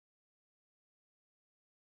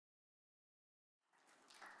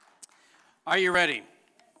Are you ready?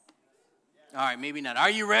 All right, maybe not. Are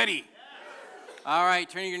you ready? All right,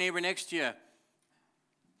 turn to your neighbor next to you.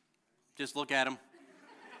 Just look at him.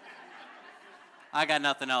 I got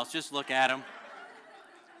nothing else. Just look at him.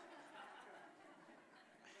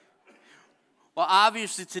 Well,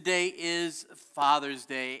 obviously today is Father's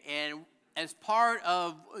Day, and as part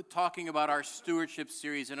of talking about our stewardship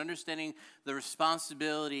series and understanding the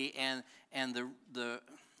responsibility and the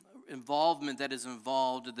involvement that is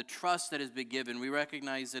involved, the trust that has been given, we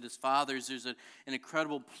recognize that as fathers, there's an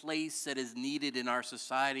incredible place that is needed in our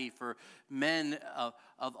society for men of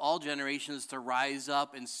all generations to rise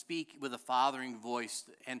up and speak with a fathering voice.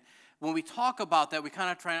 And when we talk about that, we kind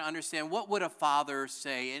of try to understand what would a father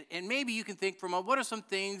say. And maybe you can think from what are some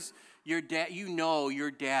things your dad,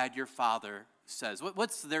 your father says.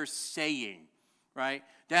 What's their saying, right?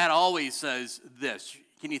 Dad always says this.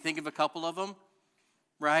 Can you think of a couple of them?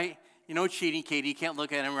 Right? You know, cheating, Katie. You can't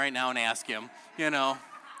look at him right now and ask him, But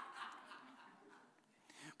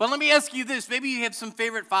let me ask you this. Maybe you have some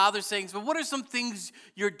favorite father sayings, but what are some things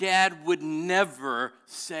your dad would never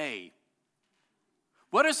say?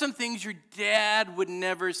 What are some things your dad would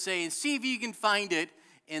never say? And see if you can find it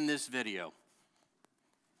in this video.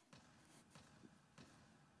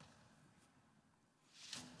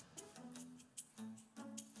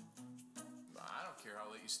 I don't care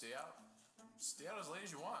how late you stay out. Stay out as late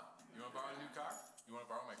as you want. You want to borrow a new car? You want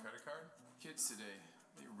to borrow my credit card? Kids today,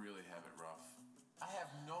 they really have it rough. I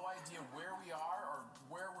have no idea where we are or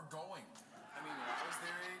where we're going. I mean, when I was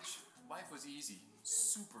their age, life was easy.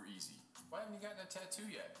 Super easy. Why haven't you gotten a tattoo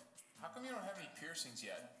yet? How come you don't have any piercings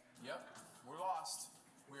yet? Yep, we're lost.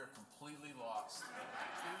 We are completely lost.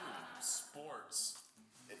 Dude, sports.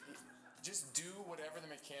 Just do whatever the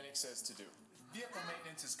mechanic says to do. Vehicle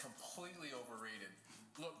maintenance is completely overrated.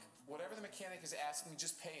 Look, whatever the mechanic is asking,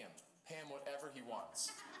 just pay him. Pay him whatever he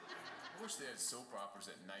wants. I wish they had soap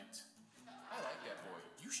operas at night. I like that boy.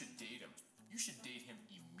 You should date him. You should date him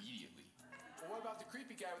immediately. Well, what about the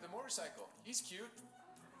creepy guy with the motorcycle? He's cute.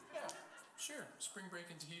 Yeah, sure. Spring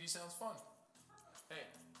break in Tahiti sounds fun. Hey,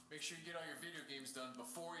 make sure you get all your video games done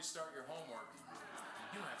before you start your homework.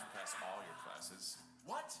 You don't have to pass all your classes.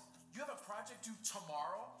 What? You have a project due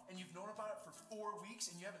tomorrow, and you've known about it for 4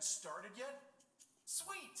 weeks, and you haven't started yet?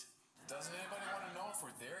 Sweet! Doesn't anybody want to know if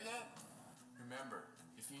we're there yet? Remember,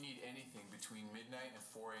 if you need anything between midnight and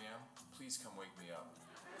 4 a.m., please come wake me up.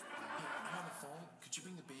 Hey, I'm on the phone. Could you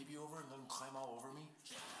bring the baby over and let him climb all over me?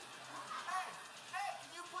 Hey! Hey!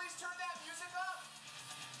 Can you please turn that music up?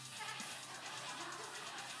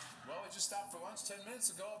 Well, we just stopped for lunch 10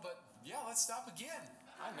 minutes ago, but yeah, let's stop again.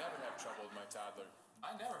 I never have trouble with my toddler.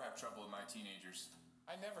 I never have trouble with my teenagers.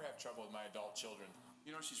 I never have trouble with my adult children.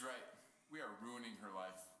 You know, she's right. We are ruining her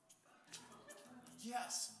life.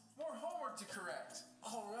 Yes, more homework to correct.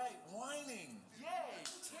 All right, whining. Yay,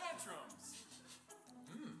 tantrums.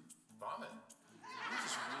 Vomit. We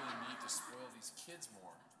just really need to spoil these kids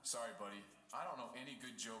more. Sorry, buddy. I don't know any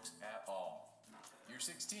good jokes at all. You're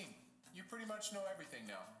 16. You pretty much know everything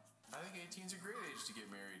now. I think 18's a great age to get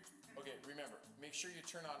married. Okay, remember, make sure you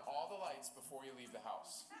turn on all the lights before you leave the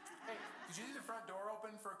house. Hey, could you leave the front door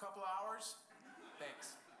open for a couple hours?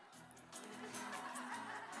 Thanks.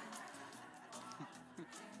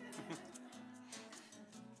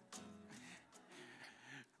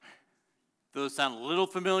 Those sound a little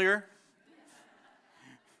familiar.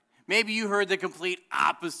 Maybe you heard the complete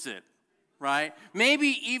opposite, right?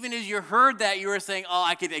 Maybe even as you heard that, you were saying, oh,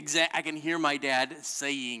 I can hear my dad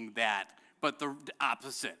saying that, but the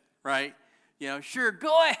opposite, right? Sure,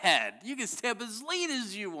 go ahead. You can stay up as late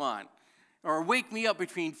as you want. Or wake me up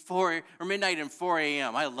between midnight and 4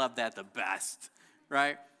 a.m. I love that the best,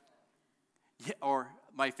 right? Yeah, or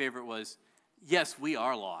my favorite was, yes, we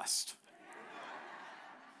are lost.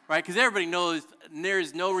 Right? Because everybody knows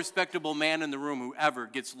there's no respectable man in the room who ever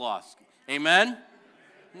gets lost. Amen?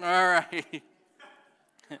 All right.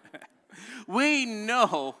 We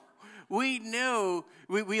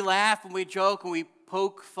laugh and we joke and we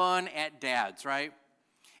poke fun at dads, right?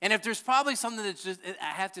 And if there's probably something that's just, I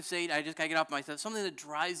have to say, I just got to get off myself, something that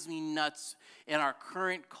drives me nuts in our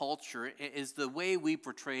current culture is the way we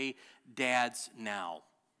portray dads now.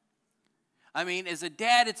 I mean, as a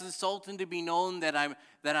dad, it's insulting to be known that I'm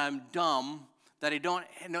dumb, that I don't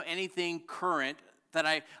know anything current, that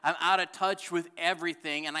I'm out of touch with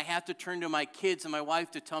everything, and I have to turn to my kids and my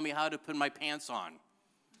wife to tell me how to put my pants on.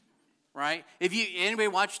 Right? If anybody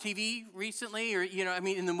watch TV recently or,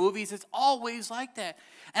 in the movies, it's always like that.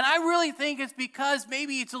 And I really think it's because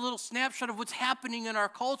maybe it's a little snapshot of what's happening in our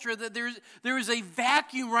culture, that there is a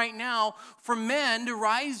vacuum right now for men to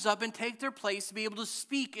rise up and take their place to be able to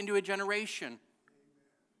speak into a generation.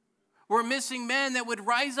 We're missing men that would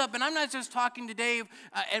rise up. And I'm not just talking today,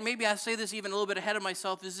 and maybe I say this even a little bit ahead of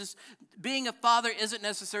myself, is this being a father isn't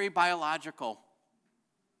necessarily biological.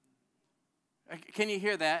 Can you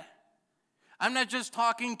hear that? I'm not just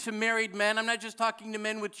talking to married men. I'm not just talking to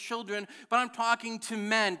men with children, but I'm talking to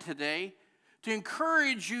men today to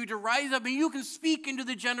encourage you to rise up, and you can speak into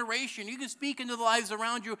the generation. You can speak into the lives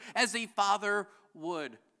around you as a father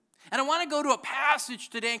would. And I want to go to a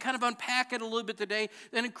passage today and kind of unpack it a little bit today.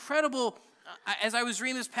 An incredible, as I was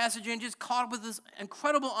reading this passage and just caught up with this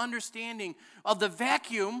incredible understanding of the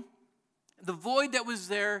vacuum, the void that was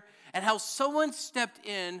there, and how someone stepped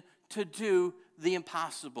in to do the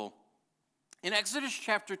impossible. In Exodus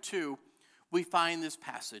chapter 2, we find this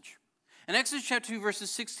passage. In Exodus chapter 2,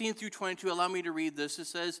 verses 16 through 22, allow me to read this. It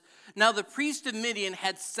says, "Now the priest of Midian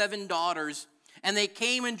had 7 daughters, and they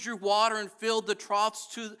came and drew water and filled the troughs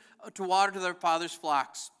to water to their father's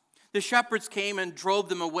flocks. The shepherds came and drove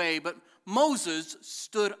them away, but Moses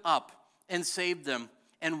stood up and saved them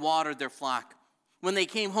and watered their flock. When they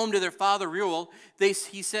came home to their father Reuel,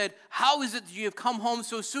 he said, 'How is it that you have come home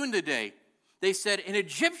so soon today?' They said, 'An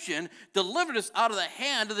Egyptian delivered us out of the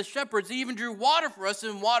hand of the shepherds and even drew water for us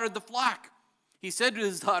and watered the flock.' He said to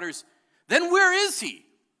his daughters, 'Then where is he?'"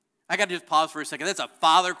 I got to just pause for a second. That's a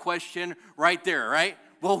father question right there, right?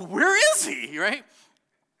 Well, where is he, right?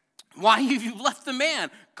 "Why have you left the man?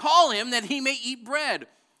 Call him that he may eat bread."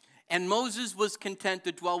 And Moses was content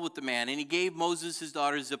to dwell with the man, and he gave Moses his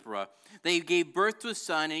daughter Zipporah. They gave birth to a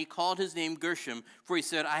son, and he called his name Gershom, for he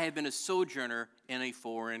said, "I have been a sojourner in a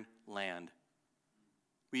foreign land."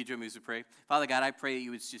 Will you join me as we pray? Father God, I pray that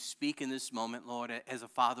you would just speak in this moment, Lord, as a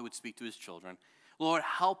father would speak to his children. Lord,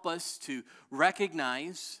 help us to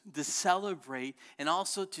recognize, to celebrate, and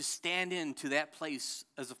also to stand into that place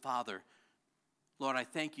as a father. Lord, I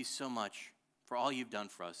thank you so much for all you've done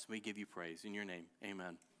for us. We give you praise. In your name,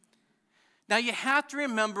 amen. Now, you have to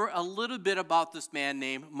remember a little bit about this man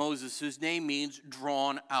named Moses, whose name means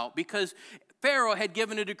drawn out, because Pharaoh had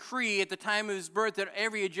given a decree at the time of his birth that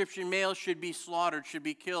every Egyptian male should be slaughtered, should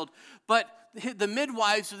be killed. But the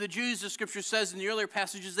midwives of the Jews, the scripture says in the earlier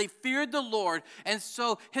passages, they feared the Lord. And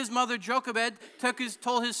so his mother Jochebed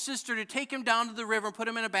told his sister to take him down to the river and put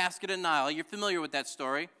him in a basket in Nile. You're familiar with that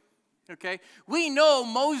story, okay? We know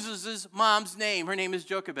Moses' mom's name. Her name is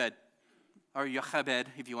Jochebed, or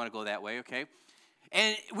Jochebed, if you want to go that way, okay?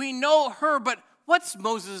 And we know her, but what's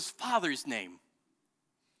Moses' father's name?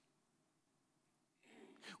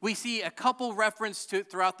 We see a couple reference to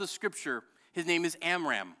it throughout the scripture. His name is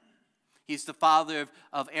Amram. He's the father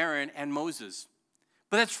of Aaron and Moses.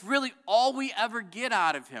 But that's really all we ever get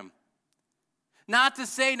out of him. Not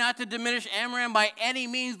to diminish Amram by any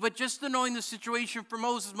means, but just to knowing the situation for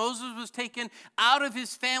Moses. Moses was taken out of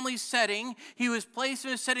his family setting. He was placed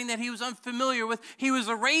in a setting that he was unfamiliar with. He was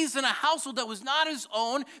raised in a household that was not his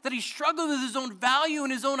own, that he struggled with his own value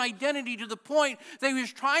and his own identity to the point that he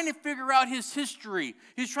was trying to figure out his history.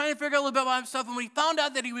 He was trying to figure out a little bit about himself. And when he found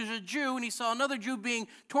out that he was a Jew and he saw another Jew being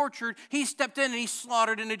tortured, he stepped in and he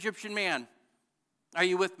slaughtered an Egyptian man. Are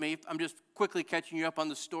you with me? I'm just quickly catching you up on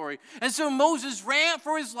the story. And so Moses ran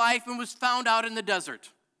for his life and was found out in the desert.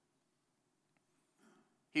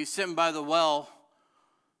 He was sitting by the well,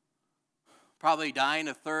 probably dying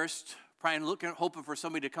of thirst, probably hoping for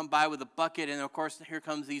somebody to come by with a bucket. And of course, here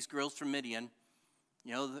comes these girls from Midian,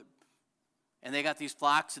 and they got these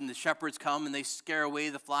flocks, and the shepherds come and they scare away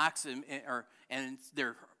the flocks, and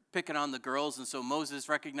they're picking on the girls. And so Moses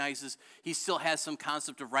recognizes he still has some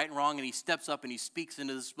concept of right and wrong, and he steps up and he speaks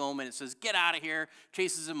into this moment. It says, "Get out of here,"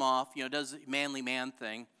 chases him off, does the manly man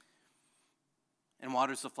thing, and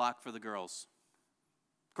waters the flock for the girls.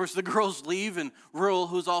 Of course, the girls leave, and Reuel,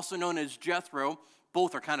 who's also known as Jethro,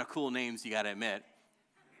 both are kind of cool names, you got to admit.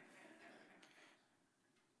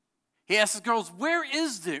 He asks the girls, Where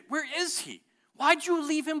is he? Why'd you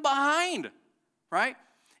leave him behind? Right?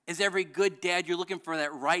 As every good dad, you're looking for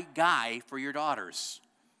that right guy for your daughters,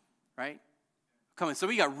 right? Come on, some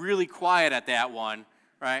of you got really quiet at that one,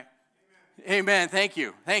 right? Amen. Thank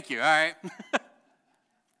you. All right.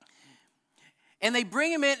 And they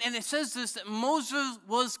bring him in, and it says this, that Moses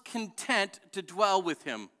was content to dwell with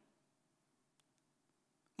him.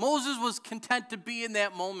 Moses was content to be in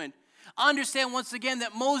that moment. Understand once again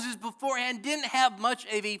that Moses beforehand didn't have much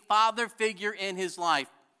of a father figure in his life.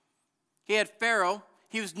 He had Pharaoh.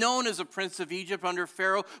 He was known as a prince of Egypt under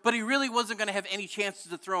Pharaoh, but he really wasn't going to have any chance to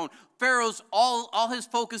the throne. Pharaoh's, all his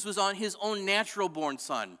focus was on his own natural-born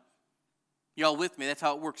son. Y'all with me? That's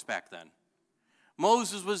how it works back then.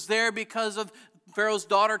 Moses was there because of Pharaoh's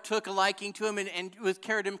daughter took a liking to him and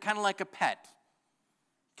carried him kind of like a pet.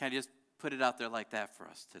 Can I just put it out there like that for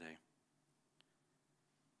us today?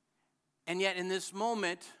 And yet in this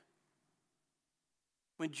moment,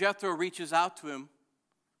 when Jethro reaches out to him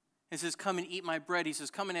and says, come and eat my bread, he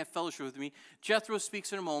says, come and have fellowship with me. Jethro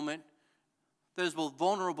speaks in a moment that is both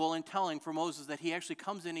vulnerable and telling for Moses that he actually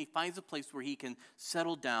comes in and he finds a place where he can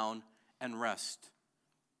settle down and rest.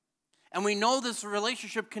 And we know this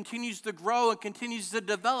relationship continues to grow and continues to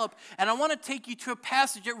develop. And I want to take you to a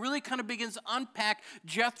passage that really kind of begins to unpack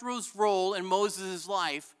Jethro's role in Moses'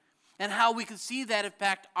 life and how we can see that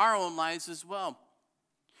impact our own lives as well.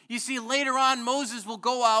 You see, later on, Moses will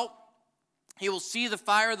go out. He will see the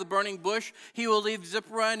fire of the burning bush. He will leave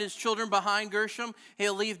Zipporah and his children behind, Gershom.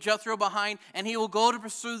 He'll leave Jethro behind, and he will go to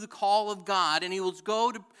pursue the call of God, and he will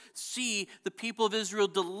go to see the people of Israel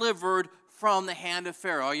delivered from the hand of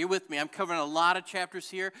Pharaoh. Are you with me? I'm covering a lot of chapters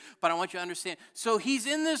here, but I want you to understand. So he's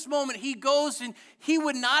in this moment. He goes, and he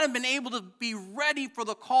would not have been able to be ready for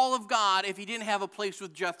the call of God if he didn't have a place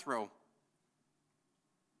with Jethro.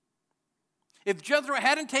 If Jethro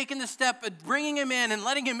hadn't taken the step of bringing him in and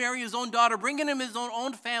letting him marry his own daughter, bringing him his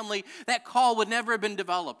own family, that call would never have been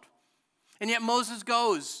developed. And yet Moses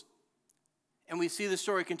goes, and we see the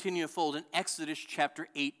story continue to unfold in Exodus chapter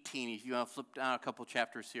 18. If you want to flip down a couple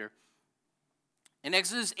chapters here. In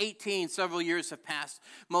Exodus 18, several years have passed.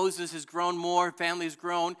 Moses has grown more, family has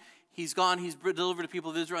grown. He's gone, he's delivered the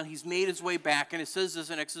people of Israel, and he's made his way back. And it says this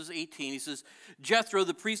in Exodus 18. He says, Jethro,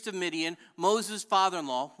 the priest of Midian, Moses'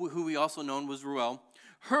 father-in-law, who we also known was Reuel,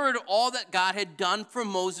 heard all that God had done for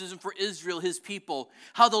Moses and for Israel, his people,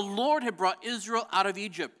 how the Lord had brought Israel out of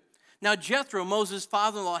Egypt. Now Jethro, Moses'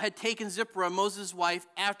 father-in-law, had taken Zipporah, Moses' wife,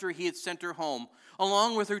 after he had sent her home,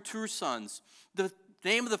 along with her 2 sons. The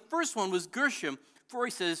name of the first one was Gershom, for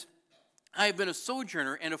he says, I have been a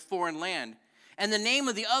sojourner in a foreign land. And the name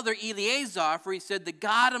of the other, Eleazar, for he said, the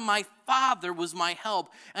God of my father was my help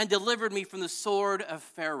and delivered me from the sword of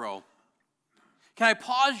Pharaoh. Can I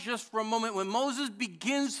pause just for a moment? When Moses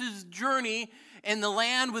begins his journey in the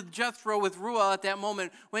land with Jethro, with Reuel at that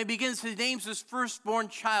moment, when he begins, he names his firstborn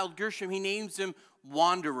child, Gershom, he names him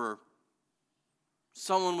wanderer,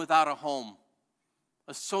 someone without a home,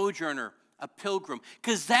 a sojourner, a pilgrim,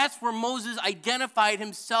 because that's where Moses identified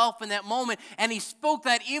himself in that moment, and he spoke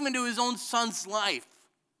that even to his own son's life.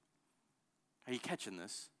 Are you catching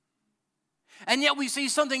this? And yet we see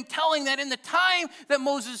something telling that in the time that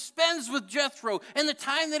Moses spends with Jethro, in the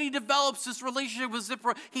time that he develops this relationship with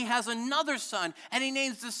Zipporah, he has another son, and he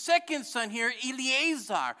names the second son here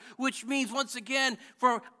Eleazar, which means once again,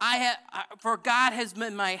 for God has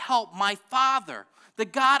been my help, my father, the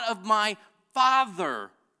God of my father.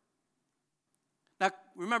 Now,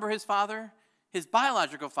 remember his father? His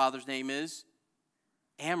biological father's name is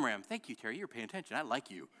Amram. Thank you, Terry. You're paying attention. I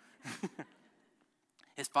like you.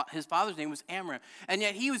 His father's name was Amram. And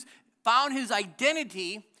yet he found his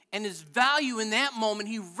identity and his value in that moment.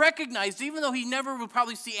 He recognized, even though he never will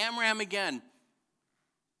probably see Amram again.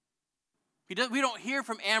 We don't hear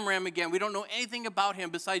from Amram again. We don't know anything about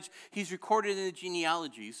him besides he's recorded in the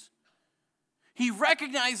genealogies. He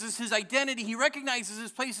recognizes his identity. He recognizes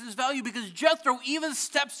his place and his value because Jethro even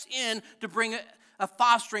steps in to bring a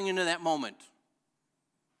fostering into that moment.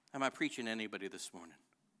 Am I preaching to anybody this morning?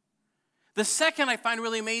 The second I find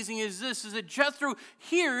really amazing is this, is that Jethro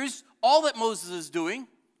hears all that Moses is doing,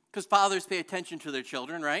 because fathers pay attention to their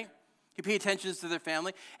children, right? He pays attention to their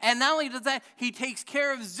family. And not only does that, he takes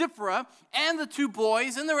care of Zipporah and the 2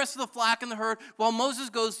 boys and the rest of the flock and the herd while Moses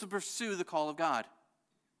goes to pursue the call of God.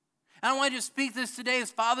 And I want you to speak this today as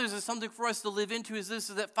fathers as something for us to live into is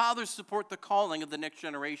that fathers support the calling of the next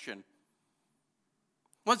generation.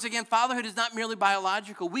 Once again, fatherhood is not merely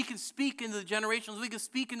biological. We can speak into the generations. We can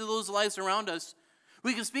speak into those lives around us.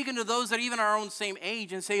 We can speak into those that are even our own same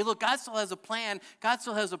age and say, look, God still has a plan. God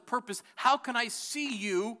still has a purpose. How can I see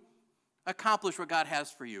you accomplish what God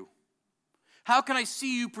has for you? How can I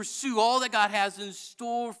see you pursue all that God has in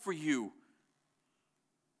store for you?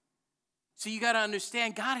 So you got to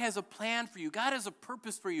understand, God has a plan for you. God has a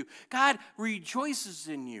purpose for you. God rejoices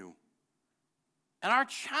in you. And our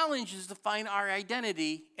challenge is to find our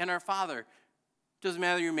identity in our Father. Doesn't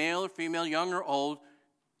matter if you're male or female, young or old.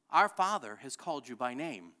 Our Father has called you by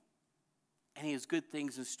name. And he has good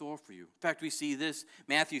things in store for you. In fact, we see this,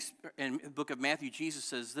 in the book of Matthew, Jesus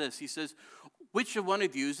says this. He says, which of one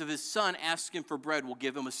of you, if his son asks him for bread, will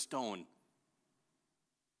give him a stone?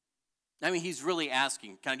 I mean, he's really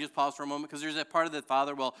asking. Can I just pause for a moment? Because there's that part of the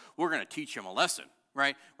father, well, we're going to teach him a lesson,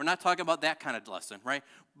 right? We're not talking about that kind of lesson, right?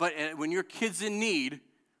 But when your kid's in need,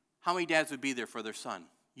 how many dads would be there for their son?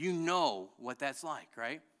 You know what that's like,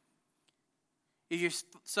 right? If your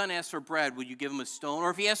son asks for bread, will you give him a stone?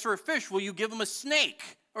 Or if he asks for a fish, will you give him a snake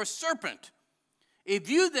or a serpent?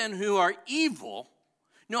 If you then who are evil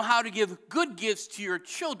know how to give good gifts to your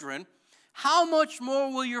children, how much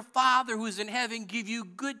more will your Father who is in heaven give you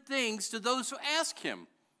good things to those who ask him?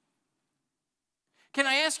 Can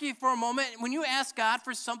I ask you for a moment, when you ask God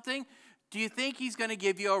for something, do you think he's going to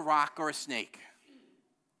give you a rock or a snake?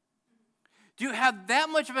 Do you have that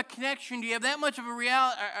much of a connection? Do you have that much of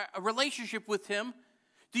a relationship with him?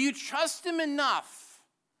 Do you trust him enough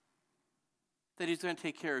that he's going to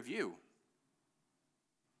take care of you?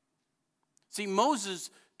 See, Moses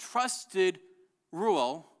trusted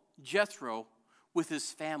Jethro, with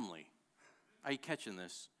his family. Are you catching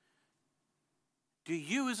this? Do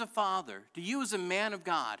you as a father, do you as a man of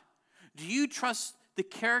God, do you trust the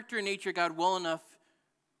character and nature of God well enough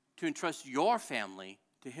to entrust your family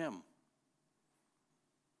to him?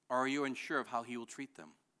 Or are you unsure of how he will treat them?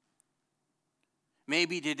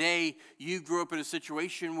 Maybe today you grew up in a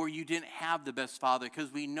situation where you didn't have the best father,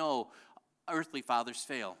 because we know earthly fathers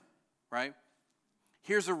fail, right?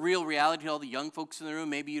 Here's a real reality to all the young folks in the room.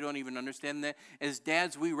 Maybe you don't even understand that. As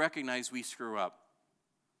dads, we recognize we screw up,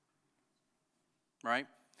 right?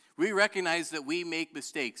 We recognize that we make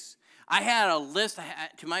mistakes. I had a list,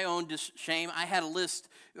 to my own shame, I had a list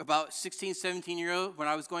about 16, 17-year-old when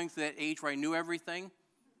I was going through that age where I knew everything.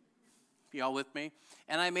 Y'all with me?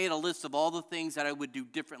 And I made a list of all the things that I would do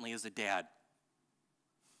differently as a dad.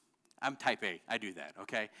 I'm type A. I do that,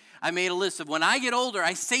 okay? I made a list of when I get older,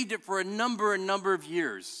 I saved it for a number of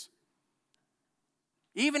years.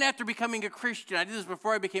 Even after becoming a Christian, I did this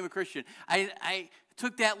before I became a Christian, I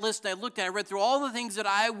took that list and I looked at it, I read through all the things that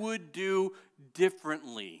I would do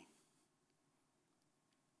differently.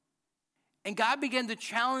 And God began to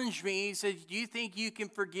challenge me. He said, do you think you can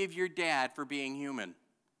forgive your dad for being human?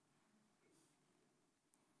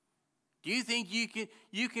 Do you think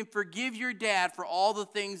you can forgive your dad for all the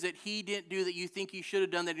things that he didn't do that you think he should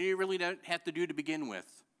have done that he really didn't have to do to begin with?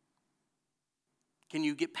 Can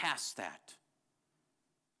you get past that?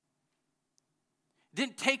 It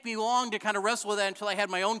didn't take me long to kind of wrestle with that until I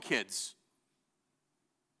had my own kids.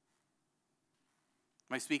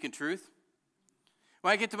 Am I speaking truth?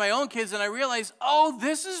 When I get to my own kids and I realize, oh,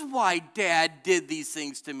 this is why Dad did these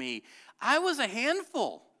things to me. I was a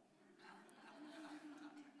handful.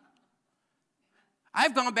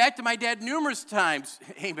 I've gone back to my dad numerous times.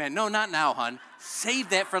 Amen. No, not now, hon.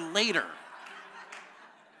 Save that for later.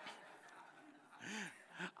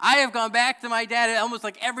 I have gone back to my dad almost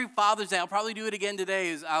like every Father's Day. I'll probably do it again today.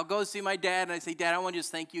 Is I'll go see my dad and I say, Dad, I want to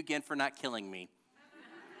just thank you again for not killing me.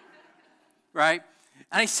 Right?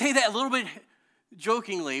 And I say that a little bit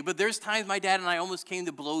jokingly, but there's times my dad and I almost came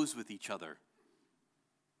to blows with each other.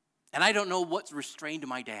 And I don't know what's restrained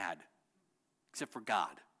my dad, except for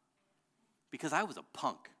God. Because I was a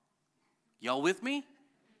punk. Y'all with me?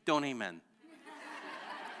 Don't amen.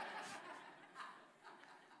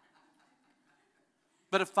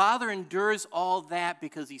 But a father endures all that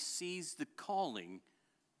because he sees the calling.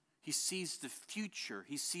 He sees the future.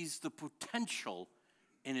 He sees the potential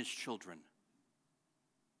in his children.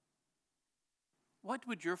 What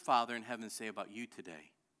would your Father in heaven say about you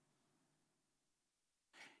today?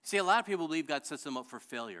 See, a lot of people believe God sets them up for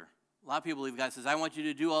failure. A lot of people believe God says, I want you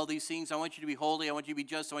to do all these things. I want you to be holy. I want you to be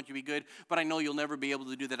just. I want you to be good. But I know you'll never be able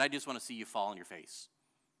to do that. I just want to see you fall on your face.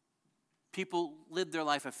 People live their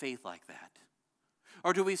life of faith like that.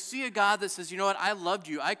 Or do we see a God that says, you know what, I loved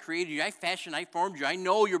you. I created you. I fashioned, I formed you. I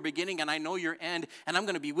know your beginning and I know your end. And I'm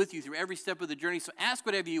going to be with you through every step of the journey. So ask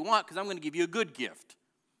whatever you want because I'm going to give you a good gift.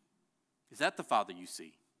 Is that the Father you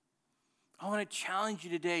see? I want to challenge you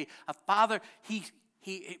today. A Father, He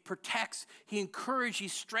protects, he encourages, he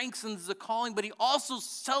strengthens the calling, but he also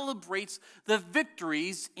celebrates the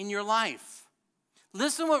victories in your life.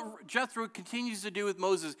 Listen what Jethro continues to do with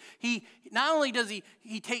Moses. He not only does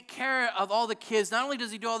he take care of all the kids, not only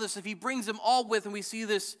does he do all this, if he brings them all with, and we see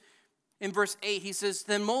this in verse 8, he says,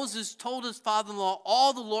 then Moses told his father-in-law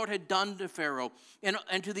all the Lord had done to Pharaoh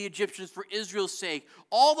and to the Egyptians for Israel's sake,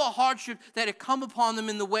 all the hardship that had come upon them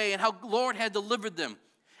in the way and how the Lord had delivered them.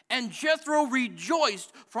 And Jethro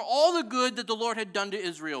rejoiced for all the good that the Lord had done to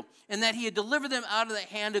Israel, and that he had delivered them out of the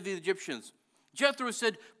hand of the Egyptians. Jethro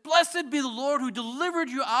said, blessed be the Lord who delivered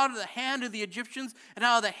you out of the hand of the Egyptians and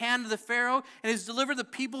out of the hand of the Pharaoh, and has delivered the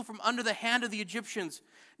people from under the hand of the Egyptians.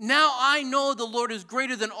 Now I know the Lord is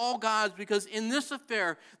greater than all gods, because in this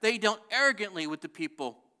affair they dealt arrogantly with the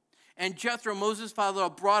people. And Jethro, Moses'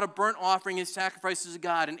 father-in-law, brought a burnt offering and sacrifices to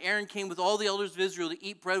God. And Aaron came with all the elders of Israel to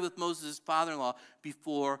eat bread with Moses' father-in-law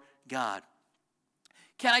before God.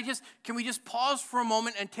 Can we just pause for a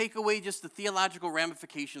moment and take away just the theological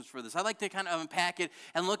ramifications for this? I'd like to kind of unpack it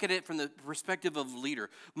and look at it from the perspective of a leader.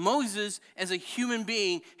 Moses, as a human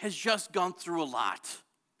being, has just gone through a lot.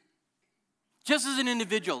 Just as an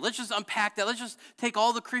individual, let's just unpack that. Let's just take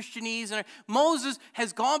all the Christianese. And Moses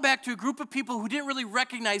has gone back to a group of people who didn't really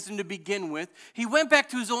recognize him to begin with. He went back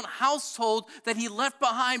to his own household that he left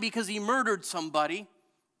behind because he murdered somebody.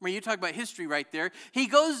 When you talk about history right there. He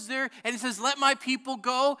goes there and he says, let my people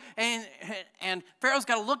go. And Pharaoh's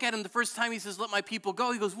got to look at him the first time he says, let my people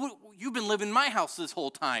go. He goes, you've been living in my house this whole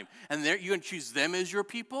time. And you're going to choose them as your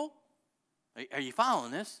people? Are you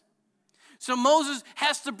following this? So Moses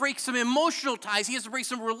has to break some emotional ties. He has to break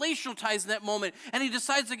some relational ties in that moment. And he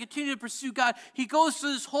decides to continue to pursue God. He goes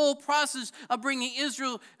through this whole process of bringing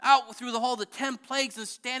Israel out through the whole the 10 plagues and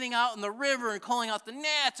standing out in the river and calling out the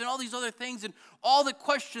gnats and all these other things and all the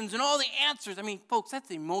questions and all the answers. I mean, folks, that's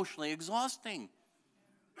emotionally exhausting.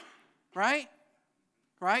 Right?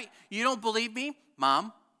 Right? You don't believe me?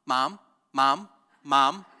 Mom. How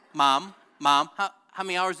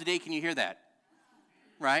many hours a day can you hear that?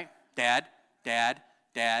 Right? Dad.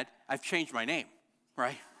 I've changed my name,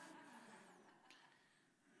 right?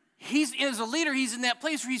 As a leader, he's in that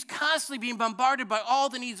place where he's constantly being bombarded by all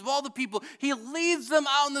the needs of all the people. He leads them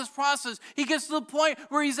out in this process. He gets to the point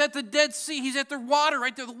where he's at the Dead Sea. He's at the water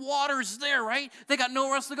right there. The water is there, right? They got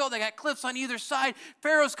nowhere else to go. They got cliffs on either side.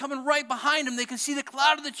 Pharaoh's coming right behind him. They can see the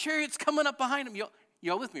cloud of the chariots coming up behind him.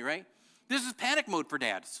 Y'all with me, right? This is panic mode for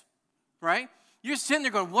dads, right? You're sitting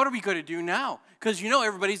there going, what are we going to do now? Because you know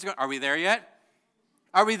everybody's going, are we there yet?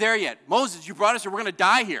 Are we there yet? Moses, you brought us here. We're going to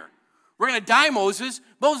die here. We're going to die, Moses.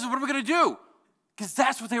 Moses, what are we going to do? Because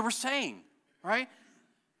that's what they were saying, right?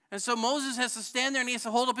 And so Moses has to stand there and he has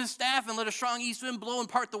to hold up his staff and let a strong east wind blow and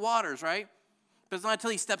part the waters, right? But it's not until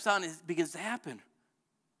he steps out and it begins to happen,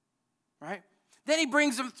 right? Then he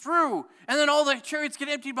brings them through, and then all the chariots get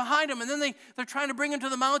emptied behind him, and then they're trying to bring him to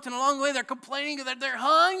the mountain. Along the way, they're complaining that they're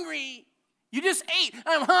hungry. You just ate.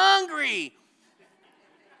 I'm hungry.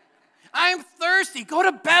 I'm thirsty. Go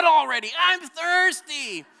to bed already. I'm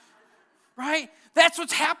thirsty. Right? That's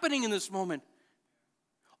what's happening in this moment.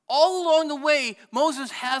 All along the way,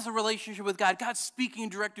 Moses has a relationship with God. God's speaking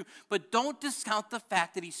directly. But don't discount the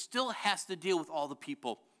fact that he still has to deal with all the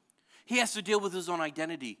people. He has to deal with his own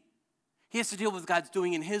identity. He has to deal with God's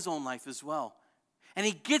doing in his own life as well. And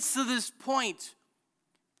he gets to this point,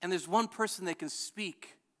 and there's one person that can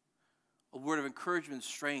speak a word of encouragement and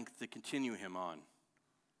strength to continue him on.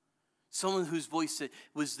 Someone whose voice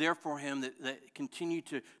was there for him that continued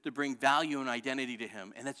to bring value and identity to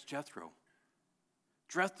him, and that's Jethro.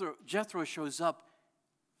 Jethro shows up.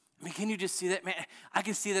 I mean, can you just see that? Man, I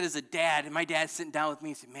can see that as a dad, and my dad's sitting down with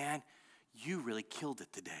me and saying, man, you really killed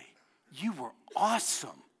it today. You were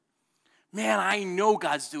awesome. Man, I know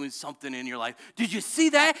God's doing something in your life. Did you see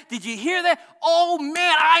that? Did you hear that? Oh, man,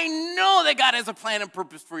 I know that God has a plan and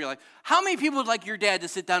purpose for your life. How many people would like your dad to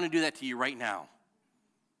sit down and do that to you right now?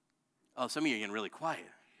 Oh, some of you are getting really quiet.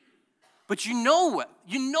 But you know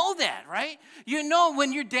that, right? You know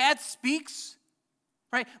when your dad speaks,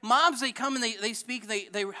 right? Moms, they come and they speak.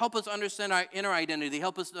 They help us understand our inner identity. They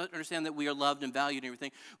help us understand that we are loved and valued and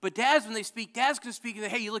everything. But dads, when they speak, dads can speak and say,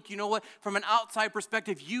 hey, look, you know what? From an outside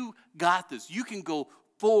perspective, you got this. You can go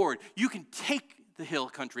forward. You can take the hill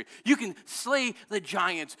country. You can slay the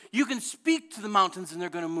giants. You can speak to the mountains and they're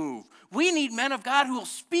going to move. We need men of God who will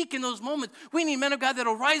speak in those moments. We need men of God that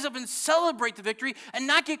will rise up and celebrate the victory and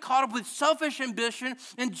not get caught up with selfish ambition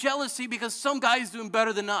and jealousy because some guy is doing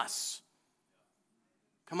better than us.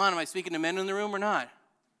 Come on, am I speaking to men in the room or not?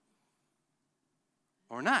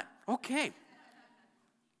 Or not? Okay.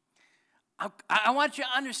 I want you to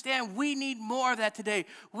understand we need more of that today.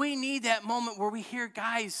 We need that moment where we hear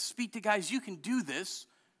guys speak to guys, you can do this.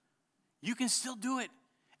 You can still do it.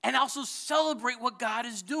 And also celebrate what God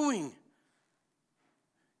is doing.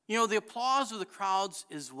 You know, the applause of the crowds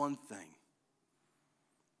is one thing.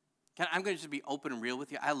 I'm going to just be open and real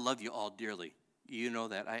with you. I love you all dearly. You know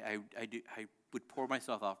that. I would pour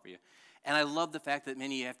myself out for you. And I love the fact that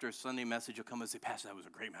many after a Sunday message will come and say, Pastor, that was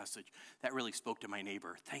a great message. That really spoke to my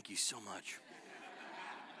neighbor. Thank you so much.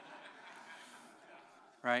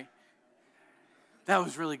 Right? That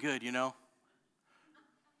was really good, you know.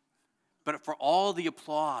 But for all the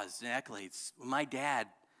applause and accolades, when my dad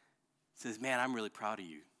says, man, I'm really proud of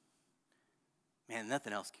you. Man,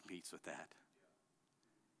 nothing else competes with that.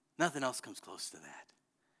 Nothing else comes close to that.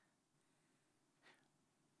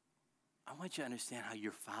 I want you to understand how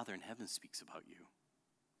your Father in heaven speaks about you.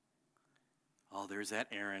 Oh, there's that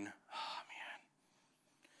Aaron. Oh,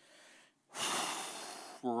 man.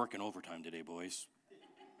 We're working overtime today, boys.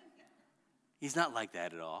 He's not like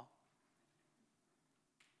that at all.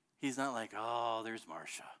 He's not like, oh, there's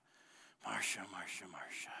Marcia. Marcia.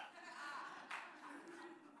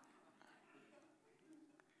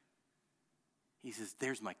 He says,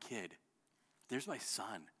 there's my kid. there's my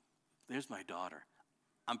son. There's my daughter.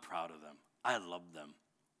 I'm proud of them. I love them.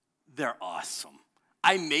 They're awesome.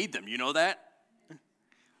 I made them. You know that?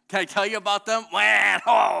 Can I tell you about them?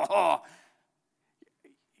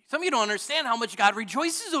 Some of you don't understand how much God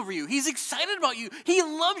rejoices over you. He's excited about you. He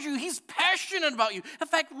loves you. He's passionate about you. In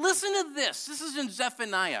fact, listen to this. This is in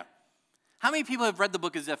Zephaniah. How many people have read the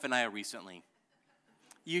book of Zephaniah recently?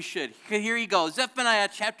 You should. Here you go. Zephaniah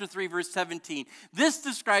chapter 3, verse 17. This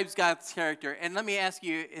describes God's character. And let me ask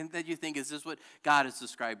you, and that you think, is this what God is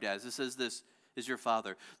described as? It says this is your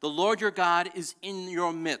Father. The Lord your God is in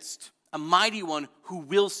your midst, a mighty one who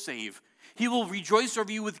will save. He will rejoice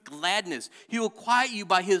over you with gladness. He will quiet you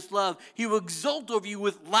by his love. He will exult over you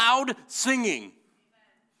with loud singing.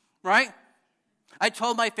 Right? I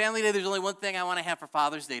told my family today there's only one thing I want to have for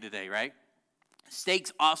Father's Day today, right?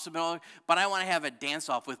 Steak's awesome, but I want to have a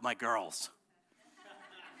dance-off with my girls.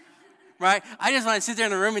 Right? I just want to sit there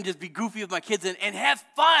in the room and just be goofy with my kids and have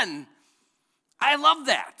fun. I love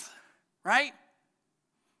that. Right?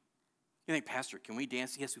 You think, Pastor, can we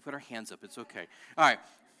dance? Yes, we put our hands up. It's okay. All right.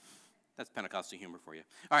 That's Pentecostal humor for you.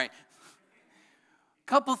 All right.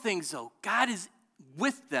 Couple things, though. God is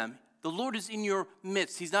with them. The Lord is in your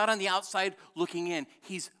midst. He's not on the outside looking in.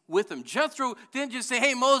 He's with them. Jethro didn't just say,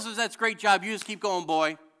 hey, Moses, that's a great job. You just keep going,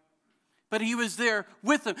 boy. But he was there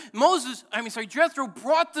with them. Jethro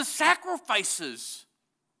brought the sacrifices.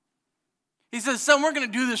 He says, son, we're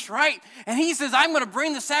going to do this right. And he says, I'm going to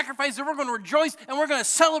bring the sacrifice, and we're going to rejoice, and we're going to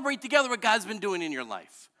celebrate together what God's been doing in your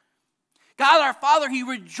life. God, our Father, he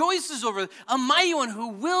rejoices over a mighty one who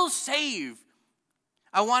will save.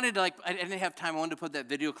 I didn't have time. I wanted to put that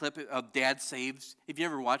video clip of Dad Saves. Have you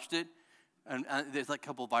ever watched it? And there's like a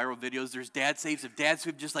couple viral videos. There's Dad Saves. If Dad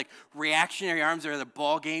Saves, just like reactionary arms are at a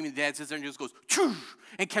ball game, and Dad sits there and just goes, choo,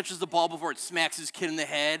 and catches the ball before it smacks his kid in the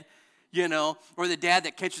head, you know. Or the dad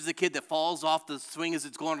that catches the kid that falls off the swing as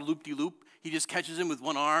it's going loop-de-loop. He just catches him with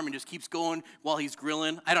one arm and just keeps going while he's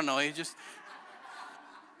grilling. I don't know.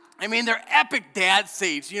 They're epic Dad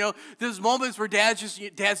Saves. You know, there's moments where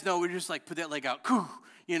dads know, we just like put that leg out.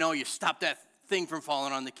 You know, you stop that thing from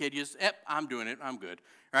falling on the kid. You just, I'm doing it. I'm good.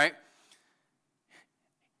 Right?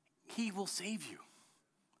 He will save you.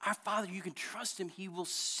 Our Father, you can trust him. He will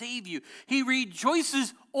save you. He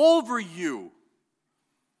rejoices over you.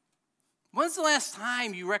 When's the last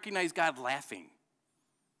time you recognized God laughing?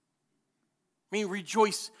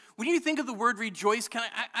 Rejoice. When you think of the word rejoice,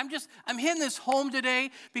 I'm hitting this home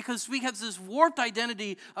today because we have this warped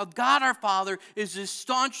identity of God our Father is this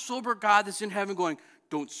staunch, sober God that's in heaven going,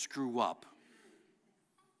 don't screw up.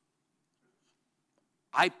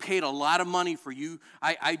 I paid a lot of money for you.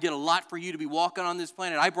 I did a lot for you to be walking on this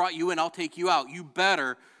planet. I brought you in. I'll take you out. You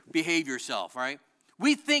better behave yourself, right?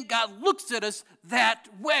 We think God looks at us that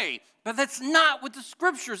way, but that's not what the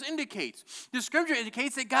Scriptures indicates. The Scripture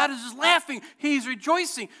indicates that God is just laughing. He's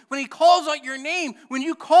rejoicing. When he calls out your name, when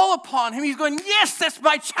you call upon him, he's going, yes, that's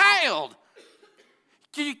my child.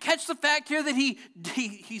 Did you catch the fact here that he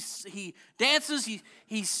dances,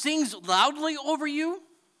 he sings loudly over you?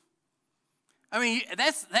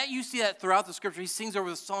 You see that throughout the Scripture. He sings over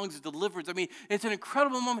the songs of deliverance. It's an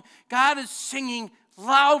incredible moment. God is singing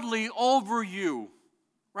loudly over you,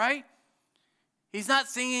 right? He's not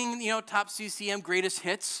singing, top CCM greatest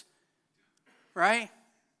hits, right?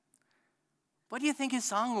 What do you think his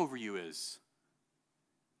song over you is?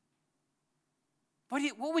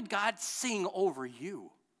 What would God sing over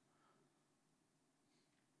you?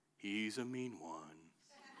 He's a mean one.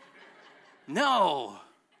 No.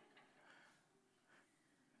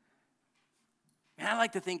 And I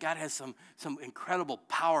like to think God has some incredible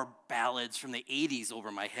power ballads from the 80s over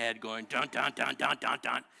my head going dun, dun, dun, dun, dun,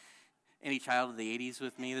 dun. Any child of the 80s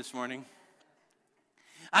with me this morning?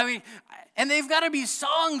 And they've got to be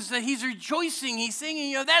songs that he's rejoicing. He's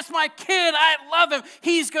singing, that's my kid. I love him.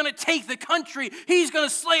 He's going to take the country. He's going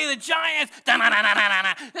to slay the giants.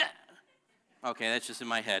 Okay, that's just in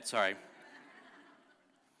my head. Sorry.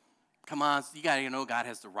 Come on, you got to know God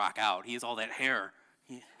has to rock out. He has all that hair.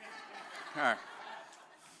 All right.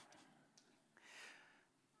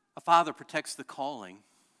 A father protects the calling.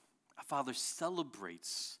 A father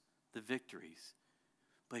celebrates the victories.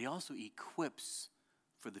 But he also equips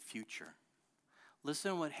for the future.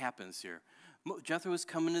 Listen to what happens here. Jethro is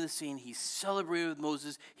coming to the scene. He's celebrated with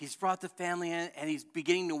Moses. He's brought the family in, and he's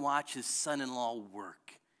beginning to watch his son-in-law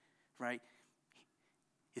work, right?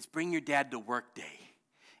 It's bring your dad to work day,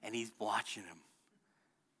 and he's watching him.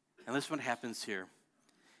 And listen what happens here.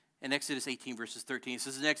 In Exodus 18, verses 13, it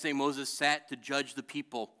says, the next day Moses sat to judge the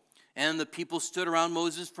people, and the people stood around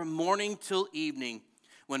Moses from morning till evening.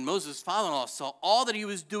 When Moses' father-in-law saw all that he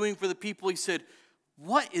was doing for the people, he said,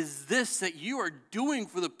 what is this that you are doing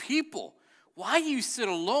for the people? Why do you sit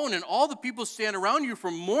alone and all the people stand around you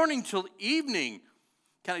from morning till evening?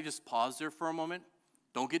 Can I just pause there for a moment?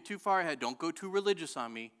 Don't get too far ahead. Don't go too religious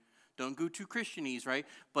on me. Don't go too Christianese, right?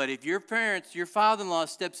 But if your parents, your father-in-law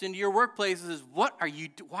steps into your workplace and says, why are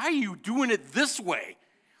you doing it this way?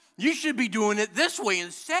 You should be doing it this way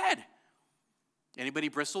instead. Anybody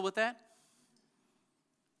bristle with that?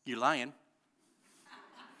 You're lying.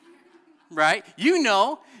 Right? You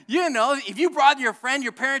know, if you brought your friend,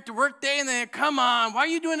 your parent to work day and then, come on, why are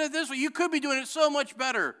you doing it this way? You could be doing it so much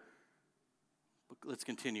better. But let's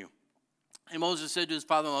continue. And Moses said to his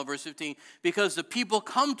father-in-law, verse 15, because the people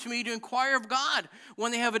come to me to inquire of God.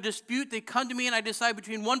 When they have a dispute, they come to me, and I decide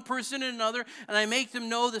between one person and another, and I make them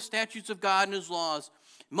know the statutes of God and his laws.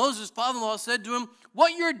 Moses' father-in-law said to him,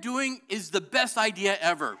 what you're doing is the best idea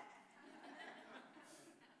ever.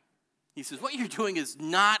 He says, what you're doing is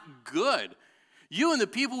not good. You and the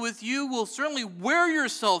people with you will certainly wear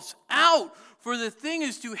yourselves out, for the thing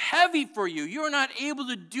is too heavy for you. You are not able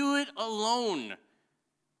to do it alone.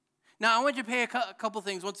 Now, I want you to pay a couple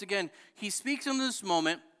things. Once again, he speaks in this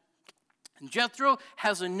moment. Jethro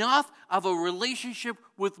has enough of a relationship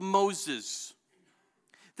with Moses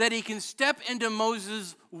that he can step into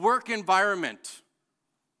Moses' work environment.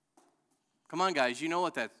 Come on, guys, you know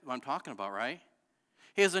what I'm talking about, right?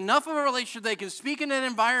 He has enough of a relationship that he can speak in that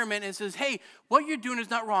environment and says, hey, what you're doing is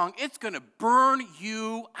not wrong. It's going to burn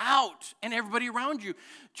you out and everybody around you.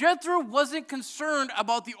 Jethro wasn't concerned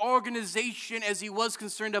about the organization as he was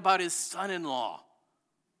concerned about his son-in-law.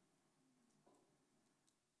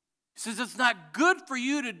 He says, it's not good for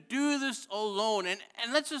you to do this alone. And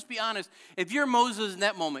let's just be honest. If you're Moses in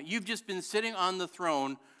that moment, you've just been sitting on the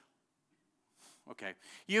throne. Okay.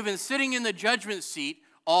 You've been sitting in the judgment seat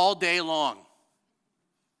all day long.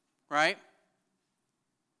 Right?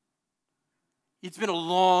 It's been a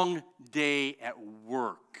long day at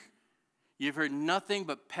work. You've heard nothing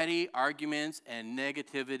but petty arguments and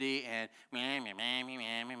negativity and meh.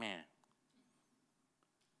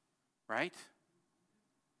 Right?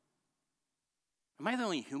 Am I the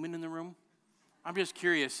only human in the room? I'm just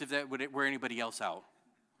curious if that would wear anybody else out.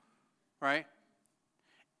 Right?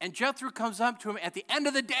 And Jethro comes up to him at the end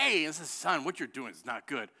of the day and says, son, what you're doing is not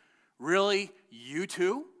good. Really? You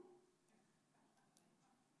too?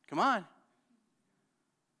 Come on.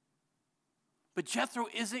 But Jethro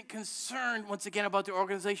isn't concerned, once again, about the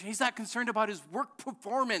organization. He's not concerned about his work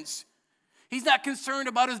performance. He's not concerned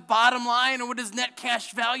about his bottom line or what his net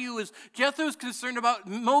cash value is. Jethro's concerned about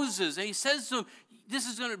Moses. And he says to him, this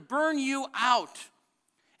is going to burn you out.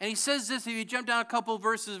 And he says this, if you jump down a couple of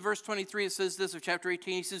verses, verse 23, it says this of chapter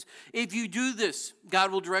 18. He says, if you do this,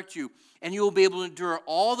 God will direct you, and you will be able to endure.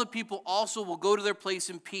 All the people also will go to their place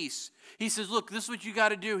in peace. He says, look, this is what you got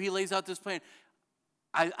to do. He lays out this plan.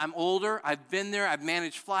 I'm older. I've been there. I've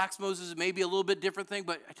managed flax, Moses. It may be a little bit different thing,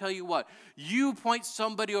 but I tell you what. You appoint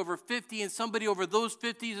somebody over 50 and somebody over those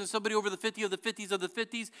 50s and somebody over the 50 of the 50s of the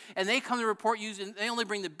 50s, and they come to report you, and they only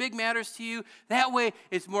bring the big matters to you. That way,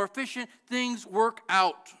 it's more efficient. Things work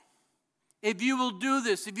out. If you will do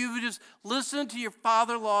this, if you will just listen to your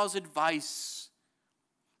father-in-law's advice.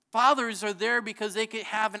 Fathers are there because they can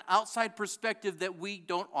have an outside perspective that we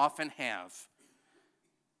don't often have.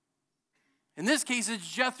 In this case, it's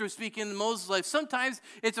Jethro speaking in Moses' life. Sometimes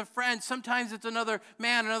it's a friend. Sometimes it's another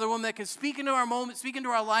man, another woman that can speak into our moment, speak into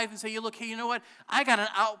our life and say, look, hey, you know what? I got an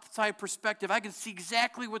outside perspective. I can see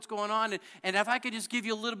exactly what's going on. And if I could just give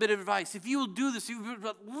you a little bit of advice, if you will do this, if you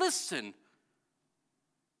will listen.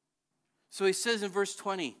 So he says in verse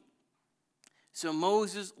 20, so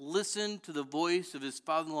Moses listened to the voice of his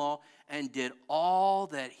father-in-law and did all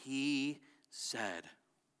that he said.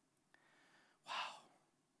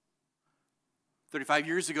 35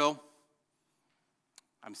 years ago,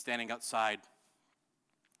 I'm standing outside.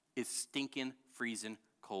 It's stinking, freezing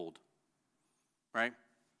cold, right?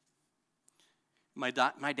 My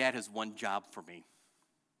dad has one job for me.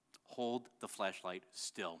 Hold the flashlight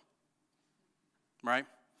still, right?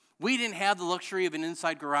 We didn't have the luxury of an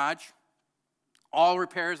inside garage. All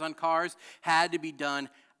repairs on cars had to be done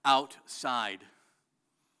outside.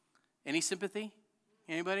 Any sympathy?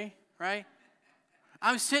 Anybody? Right?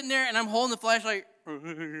 I'm sitting there and I'm holding the flashlight.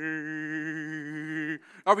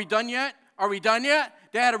 Are we done yet? Are we done yet?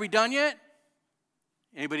 Dad, are we done yet?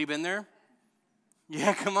 Anybody been there?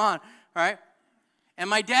 Yeah, come on, right? And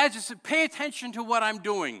my dad just said, pay attention to what I'm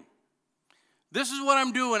doing. This is what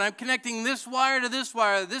I'm doing. I'm connecting this wire to this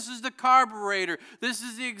wire. This is the carburetor. This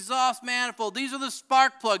is the exhaust manifold. These are the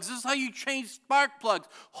spark plugs. This is how you change spark plugs.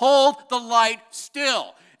 Hold the light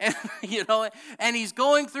still. And, and he's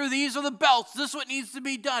going through, these are the belts. This is what needs to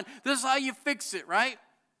be done. This is how you fix it, right?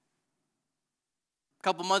 A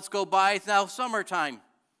couple months go by. It's now summertime.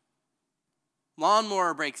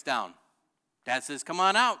 Lawnmower breaks down. Dad says, come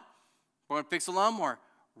on out. We're going to fix the lawnmower.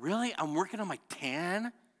 Really? I'm working on my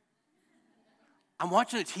tan? I'm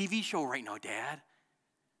watching a TV show right now, Dad.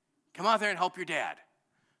 Come out there and help your dad.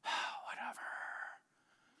 Whatever.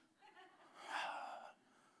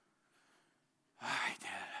 All right, Dad.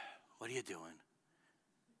 What are you doing?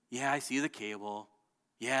 Yeah, I see the cable.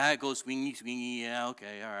 Yeah, it goes swingy, swingy. Yeah,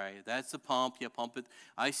 okay, all right. That's the pump. Yeah, pump it.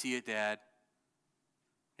 I see it, Dad.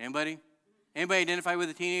 Anybody? Anybody identify with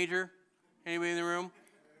a teenager? Anybody in the room?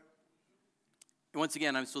 And once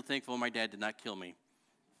again, I'm so thankful my dad did not kill me.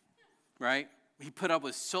 Right? He put up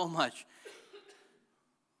with so much.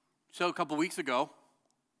 So a couple weeks ago,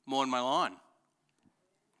 mowing my lawn.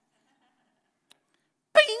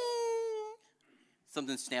 Bing!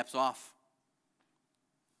 Something snaps off.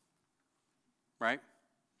 Right?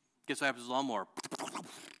 Guess what happens to the lawnmower?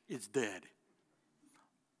 It's dead.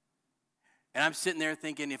 And I'm sitting there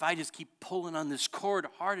thinking, if I just keep pulling on this cord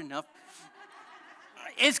hard enough,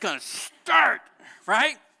 it's going to start,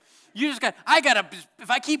 right? If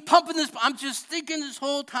I keep pumping this, I'm just thinking this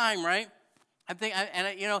whole time, right?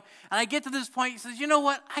 And I get to this point, he says, you know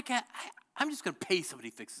what? I'm just going to pay somebody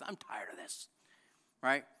to fix this. I'm tired of this,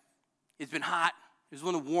 right? It's been hot. It was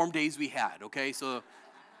one of the warm days we had, okay? So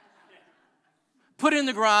put it in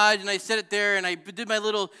the garage, and I set it there, and I did my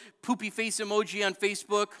little poopy face emoji on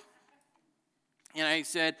Facebook. And I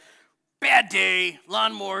said, bad day,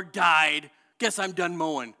 lawnmower died. Guess I'm done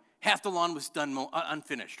mowing. Half the lawn was done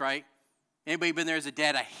unfinished, right? Anybody been there as a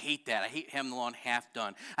dad? I hate that. I hate having the lawn half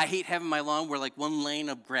done. I hate having my lawn where like one lane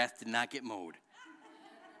of grass did not get mowed.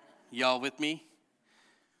 Y'all with me?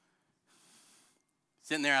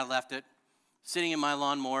 Sitting there, I left it. Sitting in my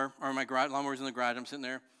lawnmower, or my lawnmower's in the garage. I'm sitting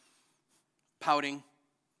there pouting,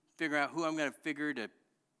 figuring out who I'm going to figure to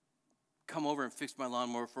come over and fix my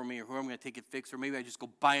lawnmower for me, or who I'm going to take it fixed, or maybe I just go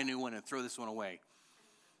buy a new one and throw this one away.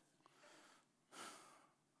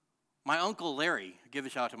 My Uncle Larry, give a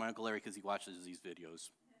shout out to my Uncle Larry because he watches these videos.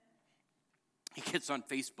 He gets on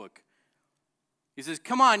Facebook. He says,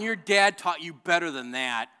 come on, your dad taught you better than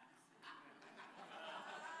that.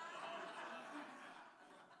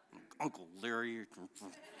 Uncle Larry.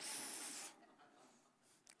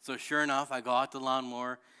 So sure enough, I go out the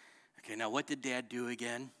lawnmower. Okay, now what did Dad do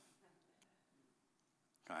again?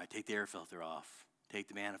 All right, take the air filter off. Take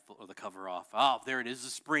the manifold or the cover off. Oh, there it is. The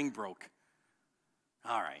spring broke.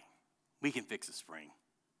 All right, we can fix the spring.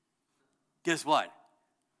 Guess what?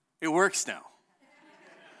 It works now.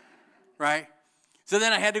 Right? So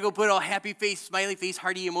then I had to go put a happy face, smiley face,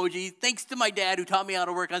 hearty emoji. Thanks to my dad who taught me how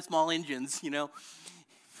to work on small engines,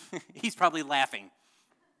 He's probably laughing.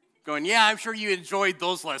 Going, yeah, I'm sure you enjoyed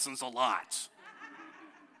those lessons a lot.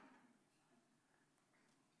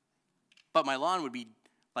 But my lawn would be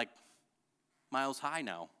like miles high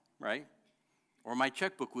now, right? Or my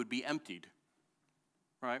checkbook would be emptied,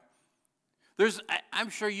 right? I'm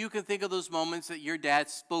sure you can think of those moments that your dad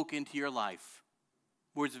spoke into your life.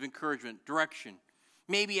 Words of encouragement, direction.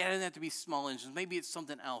 Maybe it doesn't have to be small engines. Maybe it's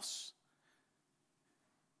something else.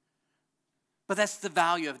 But that's the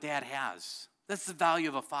value a dad has. That's the value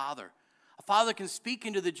of a father. A father can speak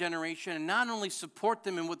into the generation and not only support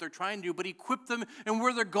them in what they're trying to do, but equip them in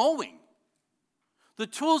where they're going. The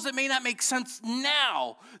tools that may not make sense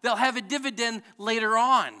now, they'll have a dividend later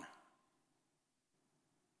on.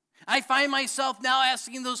 I find myself now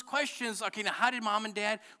asking those questions. Okay, now how did mom and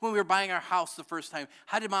dad, when we were buying our house the first time,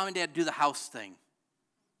 how did mom and dad do the house thing?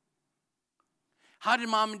 How did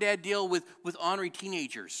mom and dad deal with ornery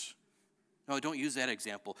teenagers? No, don't use that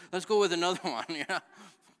example. Let's go with another one.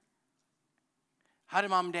 How did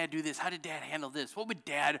mom and dad do this? How did dad handle this? What would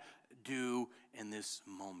dad do in this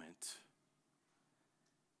moment?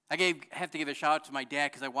 I have to give a shout out to my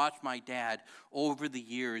dad because I watched my dad over the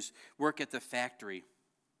years work at the factory.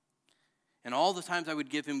 And all the times I would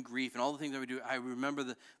give him grief and all the things I would do, I remember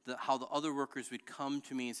how the other workers would come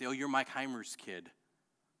to me and say, oh, you're Mike Heimer's kid.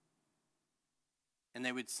 And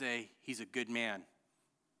they would say, he's a good man.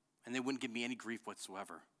 And they wouldn't give me any grief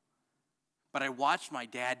whatsoever. But I watched my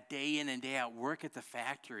dad day in and day out work at the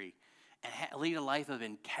factory and lead a life of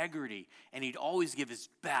integrity. And he'd always give his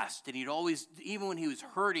best. And he'd always, even when he was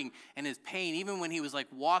hurting and his pain, even when he was like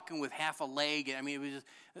walking with half a leg, I mean, it was just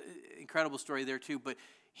an incredible story there too. But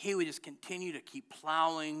he would just continue to keep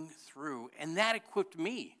plowing through. And that equipped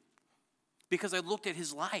me because I looked at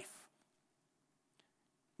his life.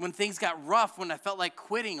 When things got rough, when I felt like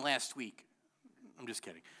quitting last week. I'm just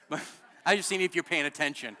kidding. But I just seen if you're paying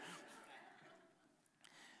attention.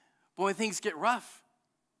 But when things get rough,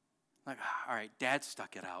 like, all right, Dad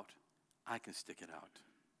stuck it out. I can stick it out.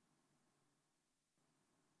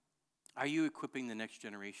 Are you equipping the next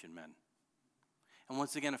generation, men? And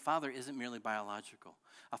once again, a father isn't merely biological.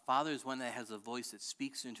 A father is one that has a voice that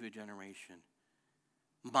speaks into a generation,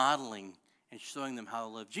 modeling and showing them how to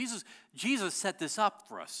live. Jesus set this up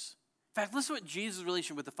for us. In fact, listen to what Jesus'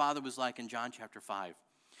 relation with the Father was like in John chapter 5.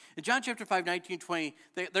 In John chapter 5, 19, 20,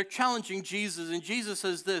 they're challenging Jesus, and Jesus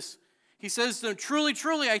says this. He says to them, truly,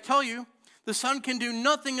 truly, I tell you, the Son can do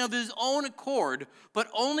nothing of his own accord, but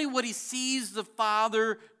only what he sees the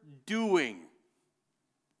Father doing.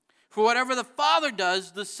 For whatever the Father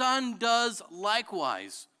does, the Son does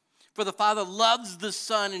likewise. For the Father loves the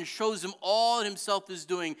Son and shows him all that himself is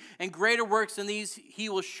doing. And greater works than these he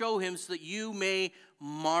will show him so that you may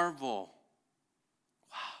marvel.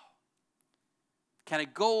 Wow. Can I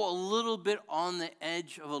go a little bit on the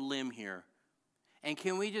edge of a limb here? And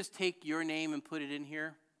can we just take your name and put it in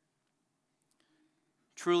here?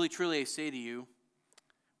 Truly, truly, I say to you,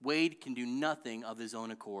 Wade can do nothing of his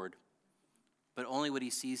own accord, but only what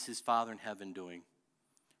he sees his Father in heaven doing.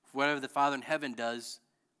 For whatever the Father in heaven does,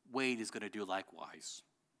 Wade is going to do likewise.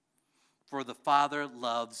 For the Father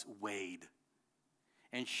loves Wade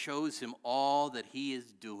and shows him all that he is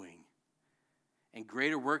doing. And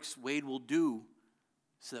greater works Wade will do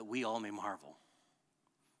so that we all may marvel.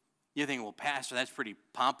 You're thinking, well, Pastor, that's pretty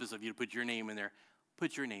pompous of you to put your name in there.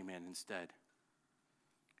 Put your name in instead.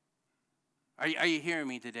 Are you hearing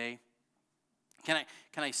me today? Can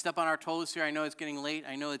I step on our toes here? I know it's getting late.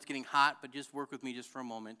 I know it's getting hot, but just work with me just for a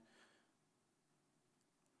moment.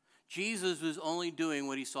 Jesus was only doing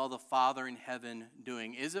what he saw the Father in heaven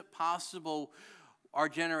doing. Is it possible our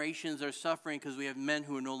generations are suffering because we have men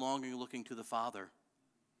who are no longer looking to the Father?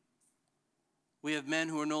 We have men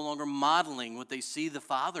who are no longer modeling what they see the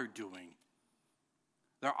Father doing.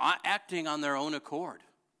 They're acting on their own accord.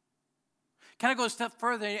 Can I go a step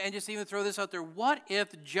further and just even throw this out there? What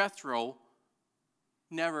if Jethro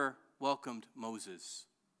never welcomed Moses?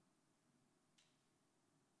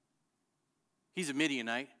 He's a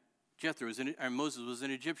Midianite. Moses was an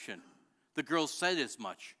Egyptian. The girls said as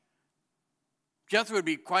much. Jethro would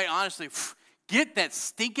be quite honestly, get that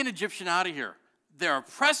stinking Egyptian out of here. They're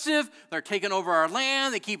oppressive. They're taking over our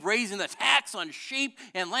land. They keep raising the tax on sheep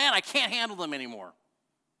and land. I can't handle them anymore.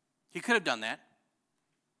 He could have done that.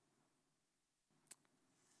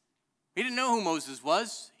 He didn't know who Moses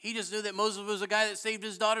was. He just knew that Moses was a guy that saved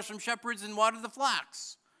his daughters from shepherds and watered the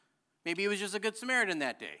flocks. Maybe he was just a good Samaritan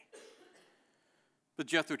that day. But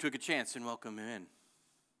Jethro took a chance and welcomed him in.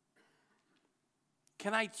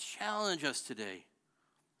 Can I challenge us today?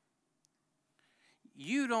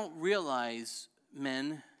 You don't realize,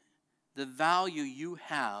 men, the value you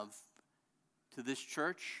have to this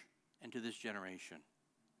church and to this generation.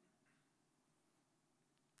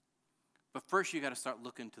 But first, you got to start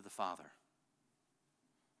looking to the Father.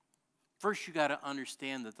 First, you got to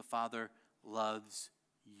understand that the Father loves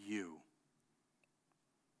you.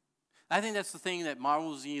 I think that's the thing that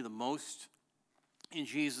marvels me the most in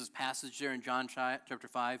Jesus' passage there in John chapter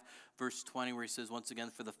 5, verse 20, where he says, once again,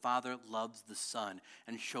 for the Father loves the Son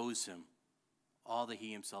and shows him all that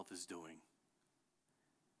he himself is doing.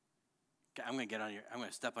 I'm going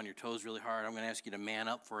to step on your toes really hard. I'm going to ask you to man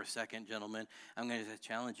up for a second, gentlemen. I'm going to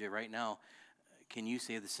challenge you right now. Can you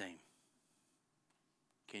say the same?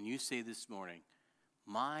 Can you say this morning,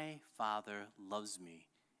 my Father loves me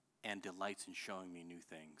and delights in showing me new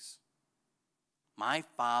things? My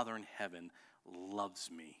Father in heaven loves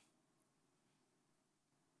me.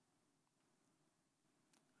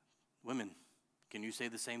 Women, can you say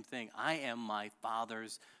the same thing? I am my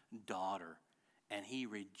Father's daughter, and he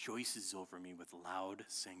rejoices over me with loud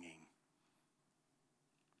singing.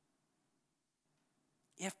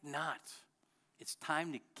 If not, it's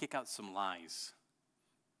time to kick out some lies.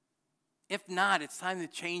 If not, it's time to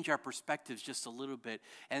change our perspectives just a little bit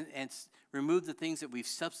and remove the things that we've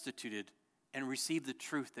substituted and receive the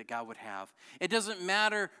truth that God would have. It doesn't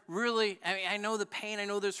matter really, I know the pain, I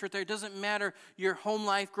know there's hurt there. It doesn't matter your home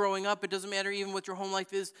life growing up. It doesn't matter even what your home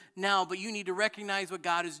life is now, but you need to recognize what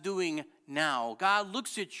God is doing now. God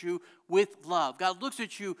looks at you with love. God looks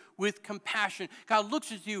at you with compassion. God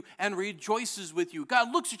looks at you and rejoices with you.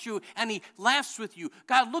 God looks at you and he laughs with you.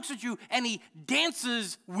 God looks at you and he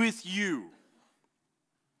dances with you.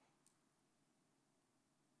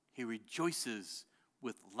 He rejoices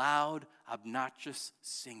with loud, obnoxious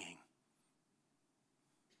singing.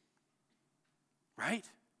 Right?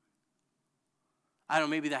 I don't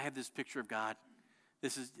know, maybe I have this picture of God.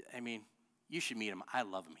 You should meet him. I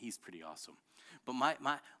love him. He's pretty awesome. But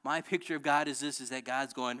my picture of God is this, is that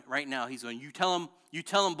God's going, right now, he's going, you tell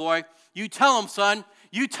him, boy. You tell him, son.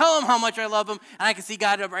 You tell him how much I love him. And I can see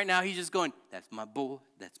God right now. He's just going, that's my boy.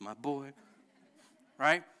 That's my boy.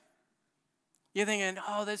 Right? You're thinking,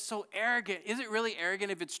 oh, that's so arrogant. Is it really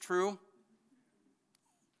arrogant if it's true?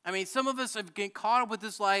 I mean, some of us have get caught up with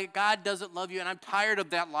this lie, God doesn't love you, and I'm tired of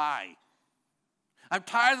that lie. I'm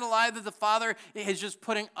tired of the lie that the Father is just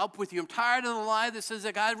putting up with you. I'm tired of the lie that says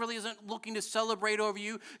that God really isn't looking to celebrate over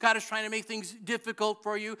you. God is trying to make things difficult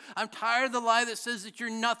for you. I'm tired of the lie that says that you're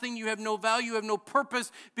nothing, you have no value, you have no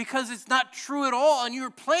purpose, because it's not true at all, and you're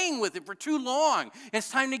playing with it for too long. It's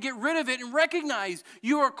time to get rid of it and recognize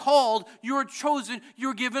you are called, you are chosen,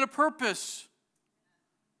 you're given a purpose.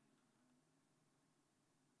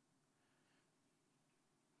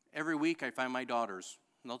 Every week I find my daughters,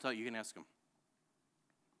 and they'll tell you, you can ask them.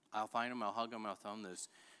 I'll find them, I'll hug them, I'll tell them this.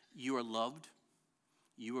 You are loved,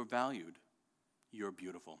 you are valued, you are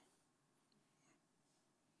beautiful.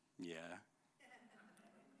 Yeah.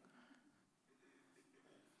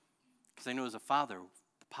 Because I know as a father,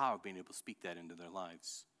 the power of being able to speak that into their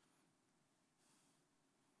lives.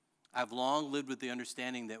 I've long lived with the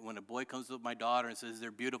understanding that when a boy comes with my daughter and says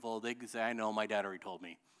they're beautiful, they can say, I know, my dad already told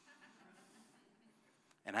me.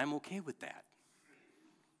 And I'm okay with that.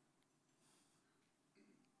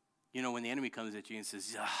 You know, when the enemy comes at you and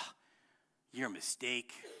says, you're a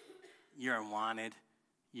mistake, you're unwanted,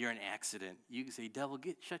 you're an accident, you can say, devil,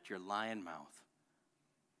 shut your lying mouth.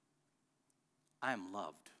 I am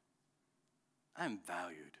loved, I'm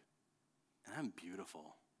valued, and I'm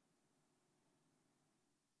beautiful.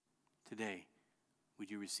 Today, would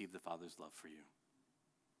you receive the Father's love for you?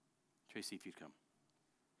 Tracy, if you'd come.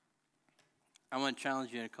 I want to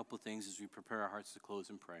challenge you in a couple of things as we prepare our hearts to close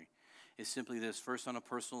and pray. It's simply this. First, on a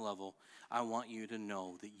personal level, I want you to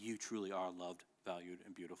know that you truly are loved, valued,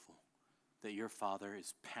 and beautiful. That your Father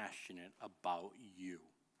is passionate about you.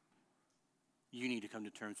 You need to come to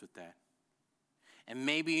terms with that. And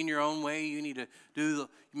maybe in your own way, you need to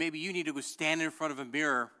maybe you need to go stand in front of a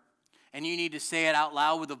mirror and you need to say it out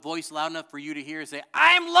loud with a voice loud enough for you to hear and say,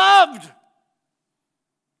 I'm loved.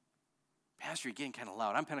 Pastor, you're getting kind of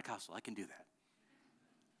loud. I'm Pentecostal. I can do that.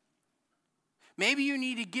 Maybe you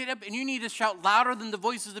need to get up and you need to shout louder than the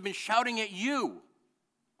voices that have been shouting at you.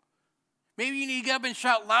 Maybe you need to get up and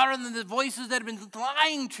shout louder than the voices that have been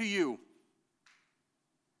lying to you.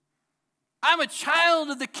 I'm a child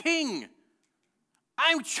of the King.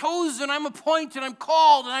 I'm chosen, I'm appointed, I'm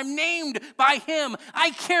called, and I'm named by him.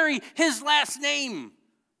 I carry his last name.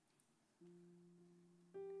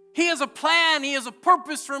 He has a plan, he has a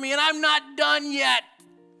purpose for me, and I'm not done yet.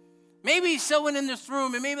 Maybe someone in this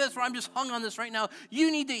room, and maybe that's where I'm just hung on this right now.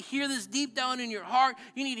 You need to hear this deep down in your heart.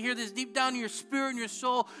 You need to hear this deep down in your spirit and your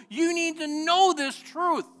soul. You need to know this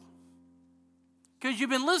truth. Because you've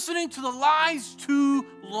been listening to the lies too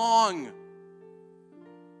long.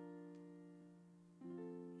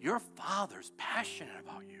 Your Father's passionate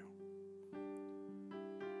about you.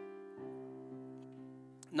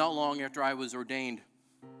 Not long after I was ordained,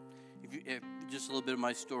 just a little bit of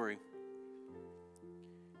my story.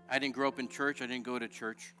 I didn't grow up in church. I didn't go to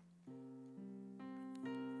church.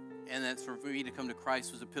 And that's for me to come to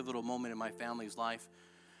Christ was a pivotal moment in my family's life.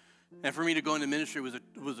 And for me to go into ministry was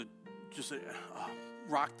just a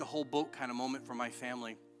rock the whole boat kind of moment for my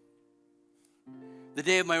family. The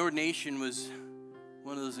day of my ordination was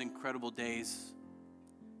one of those incredible days.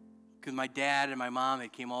 Because my dad and my mom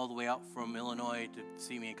had came all the way out from Illinois to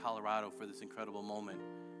see me in Colorado for this incredible moment.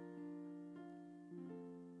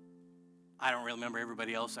 I don't really remember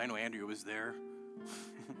everybody else. I know Andrea was there.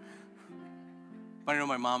 But I know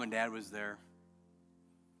my mom and dad was there.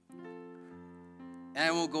 And I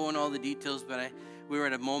won't go into all the details, but we were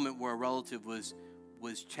at a moment where a relative was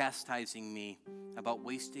chastising me about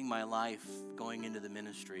wasting my life going into the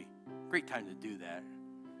ministry. Great time to do that.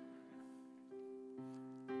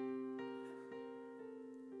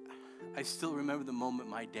 I still remember the moment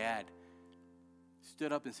my dad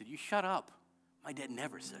stood up and said, "You shut up." My dad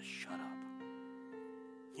never says, "Shut up."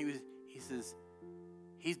 He says,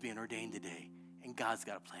 he's being ordained today, and God's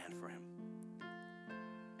got a plan for him.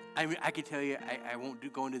 I mean, I can tell you, I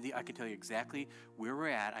won't go into I can tell you exactly where we're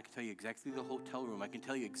at. I can tell you exactly the hotel room. I can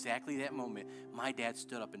tell you exactly that moment. My dad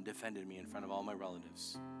stood up and defended me in front of all my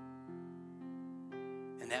relatives.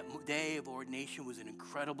 And that day of ordination was an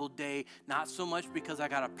incredible day, not so much because I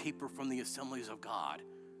got a paper from the Assemblies of God,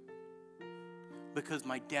 because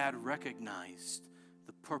my dad recognized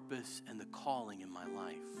the purpose and the calling in my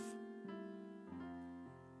life.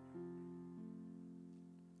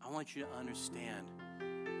 I want you to understand,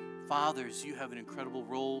 fathers, you have an incredible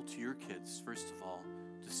role to your kids, first of all,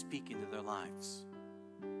 to speak into their lives.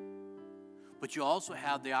 But you also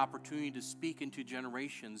have the opportunity to speak into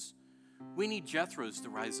generations. We need Jethros to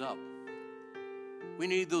rise up. We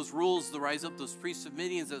need those rules to rise up, those priests of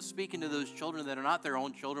Midian that speak into those children that are not their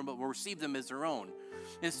own children, but will receive them as their own.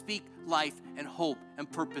 And speak life and hope and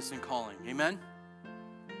purpose and calling. Amen?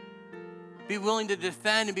 Be willing to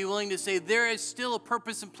defend and be willing to say there is still a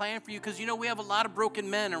purpose and plan for you, because we have a lot of broken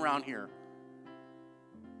men around here.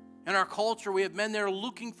 In our culture, we have men that are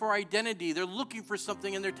looking for identity. They're looking for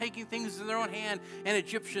something, and they're taking things in their own hand, and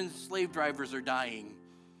Egyptian slave drivers are dying.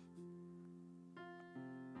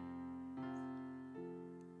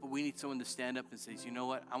 But we need someone to stand up and say, you know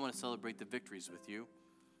what? I want to celebrate the victories with you.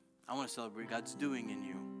 I want to celebrate what God's doing in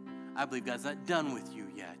you. I believe God's not done with you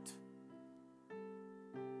yet.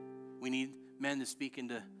 We need men to speak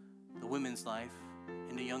into the women's life,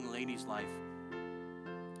 into young ladies' life.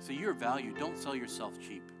 So you're valued. Don't sell yourself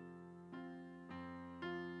cheap.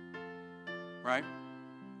 Right?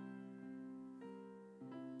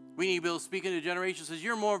 We need to be able to speak into generations that says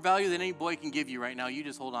you're more value than any boy can give you right now. You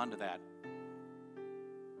just hold on to that.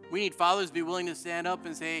 We need fathers to be willing to stand up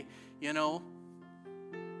and say, you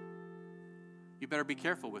better be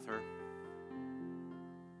careful with her.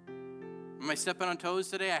 Am I stepping on toes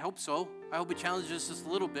today? I hope so. I hope it challenges us just a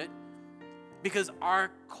little bit. Because our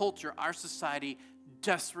culture, our society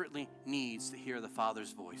desperately needs to hear the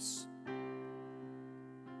Father's voice.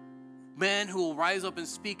 Men who will rise up and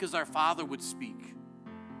speak as our Father would speak.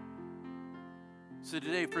 So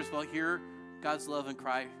today, first of all, hear God's love and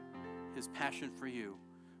cry, His passion for you,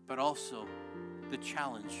 but also the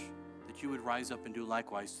challenge that you would rise up and do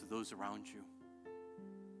likewise to those around you.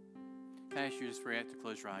 Can I ask you just to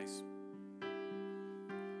close your eyes?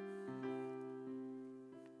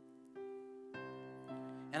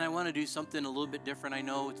 And I want to do something a little bit different. I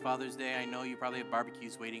know it's Father's Day. I know you probably have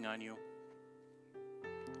barbecues waiting on you.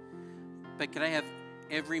 But can I have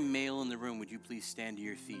every male in the room, would you please stand to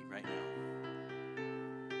your feet right now?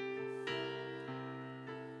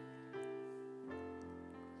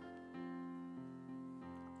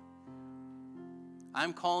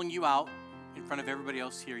 I'm calling you out in front of everybody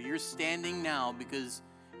else here. You're standing now because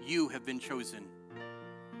you have been chosen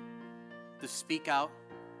to speak out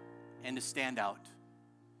and to stand out.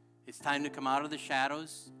 It's time to come out of the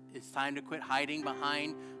shadows. It's time to quit hiding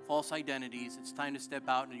behind false identities. It's time to step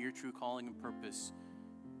out into your true calling and purpose.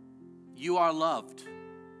 You are loved.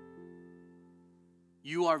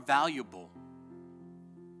 You are valuable.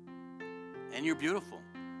 And you're beautiful.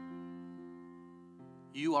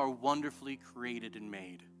 You are wonderfully created and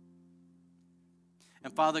made.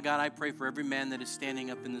 And Father God, I pray for every man that is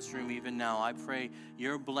standing up in this room even now. I pray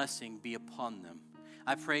your blessing be upon them.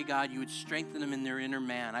 I pray, God, you would strengthen them in their inner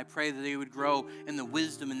man. I pray that they would grow in the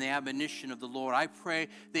wisdom and the admonition of the Lord. I pray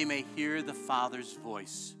they may hear the Father's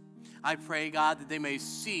voice. I pray, God, that they may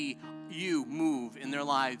see you move in their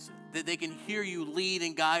lives, that they can hear you lead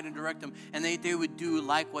and guide and direct them, and they would do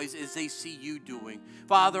likewise as they see you doing.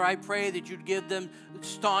 Father, I pray that you'd give them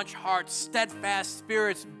staunch hearts, steadfast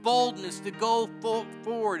spirits, boldness to go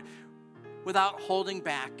forward without holding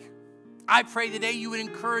back. I pray today you would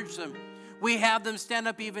encourage them. We have them stand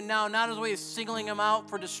up even now, not as a way of singling them out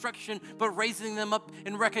for destruction, but raising them up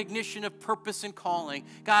in recognition of purpose and calling.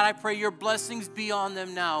 God, I pray your blessings be on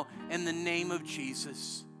them now in the name of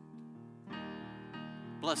Jesus.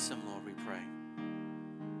 Bless them, Lord, we pray.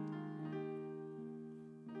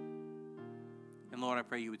 And Lord, I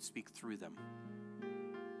pray you would speak through them.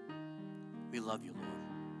 We love you,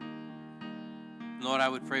 Lord. And Lord, I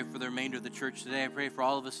would pray for the remainder of the church today. I pray for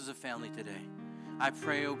all of us as a family today. I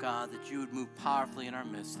pray, oh God, that you would move powerfully in our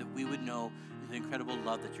midst, that we would know the incredible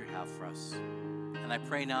love that you have for us. And I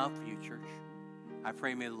pray now for you, church. I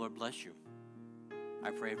pray may the Lord bless you.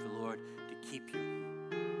 I pray for the Lord to keep you.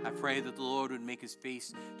 I pray that the Lord would make his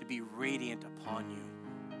face to be radiant upon you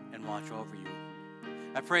and watch over you.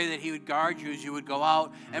 I pray that he would guard you as you would go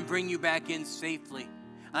out and bring you back in safely.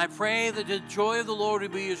 And I pray that the joy of the Lord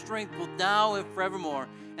would be your strength both now and forevermore.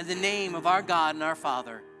 In the name of our God and our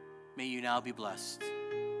Father, may you now be blessed.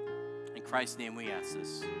 In Christ's name we ask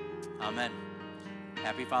this. Amen.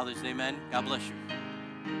 Happy Father's Day, men. God bless you.